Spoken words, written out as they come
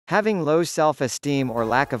Having low self-esteem or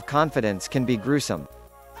lack of confidence can be gruesome.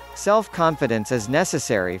 Self-confidence is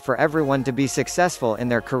necessary for everyone to be successful in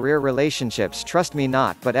their career, relationships. Trust me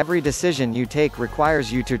not, but every decision you take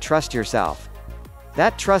requires you to trust yourself.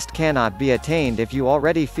 That trust cannot be attained if you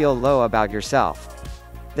already feel low about yourself.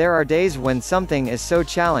 There are days when something is so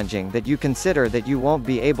challenging that you consider that you won't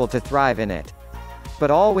be able to thrive in it.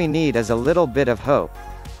 But all we need is a little bit of hope.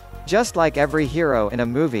 Just like every hero in a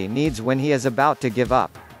movie needs when he is about to give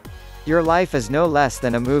up. Your life is no less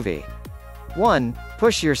than a movie. 1.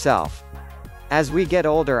 Push yourself. As we get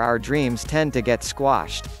older, our dreams tend to get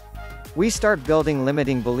squashed. We start building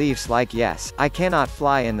limiting beliefs like, yes, I cannot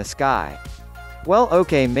fly in the sky. Well,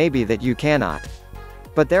 okay, maybe that you cannot.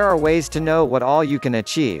 But there are ways to know what all you can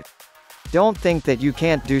achieve. Don't think that you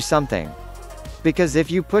can't do something. Because if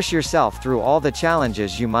you push yourself through all the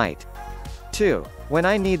challenges, you might. 2. When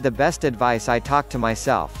I need the best advice, I talk to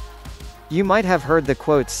myself. You might have heard the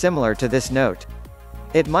quotes similar to this note.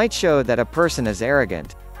 It might show that a person is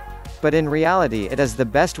arrogant. But in reality, it is the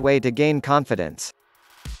best way to gain confidence.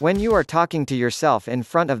 When you are talking to yourself in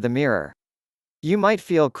front of the mirror, you might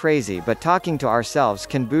feel crazy, but talking to ourselves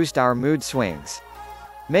can boost our mood swings,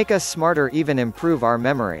 make us smarter, even improve our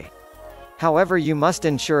memory. However, you must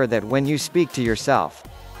ensure that when you speak to yourself,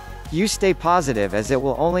 you stay positive, as it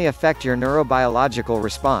will only affect your neurobiological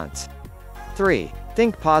response. 3.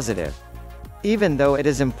 Think positive. Even though it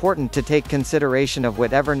is important to take consideration of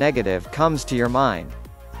whatever negative comes to your mind,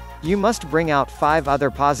 you must bring out 5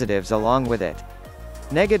 other positives along with it.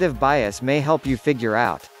 Negative bias may help you figure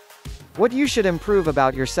out what you should improve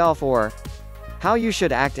about yourself, or how you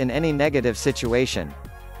should act in any negative situation.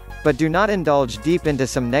 But do not indulge deep into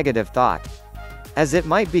some negative thought, as it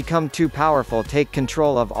might become too powerful. Take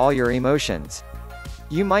control of all your emotions.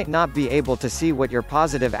 You might not be able to see what your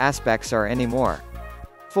positive aspects are anymore.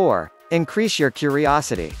 4. Increase your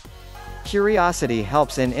curiosity. Curiosity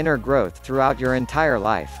helps in inner growth throughout your entire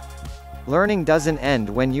life. Learning doesn't end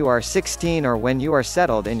when you are 16 or when you are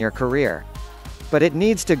settled in your career. But it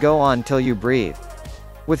needs to go on till you breathe.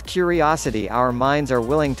 With curiosity, our minds are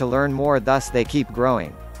willing to learn more, thus they keep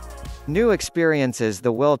growing. New experiences,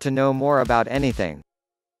 the will to know more about anything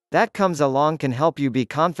that comes along, can help you be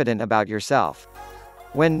confident about yourself.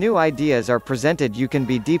 When new ideas are presented, you can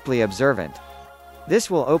be deeply observant.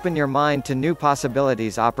 This will open your mind to new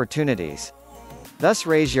possibilities, opportunities. Thus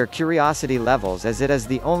raise your curiosity levels, as it is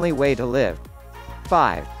the only way to live.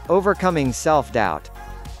 5. Overcoming self-doubt.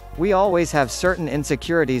 We always have certain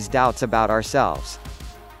insecurities, doubts about ourselves.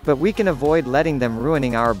 But we can avoid letting them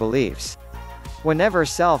ruining our beliefs. Whenever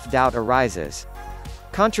self-doubt arises,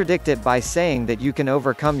 contradict it by saying that you can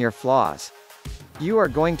overcome your flaws. You are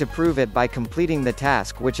going to prove it by completing the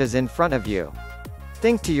task which is in front of you.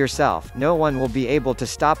 Think to yourself, no one will be able to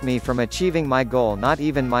stop me from achieving my goal, not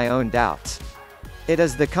even my own doubts. It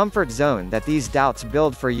is the comfort zone that these doubts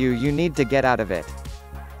build for you. You need to get out of it.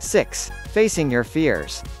 6. Facing your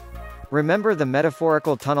fears. Remember the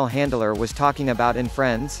metaphorical tunnel handler was talking about in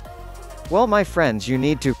Friends? Well, my friends, you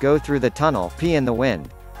need to go through the tunnel, pee in the wind.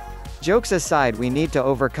 Jokes aside, we need to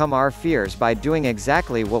overcome our fears by doing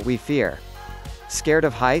exactly what we fear. Scared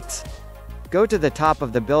of heights? Go to the top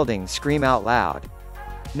of the building, scream out loud.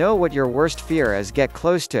 Know what your worst fear is, get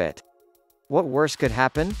close to it. What worse could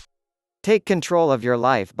happen? Take control of your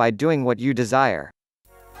life by doing what you desire.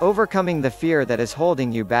 Overcoming the fear that is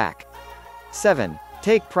holding you back. 7.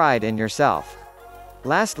 Take pride in yourself.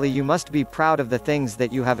 Lastly, you must be proud of the things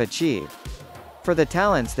that you have achieved. For the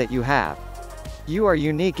talents that you have. You are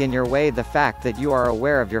unique in your way. The fact that you are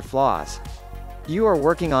aware of your flaws, you are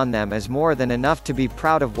working on them, is more than enough to be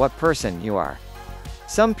proud of what person you are.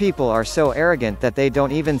 Some people are so arrogant that they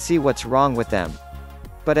don't even see what's wrong with them.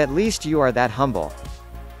 But at least you are that humble.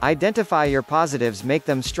 Identify your positives, make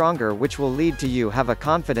them stronger, which will lead to you have a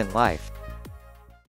confident life.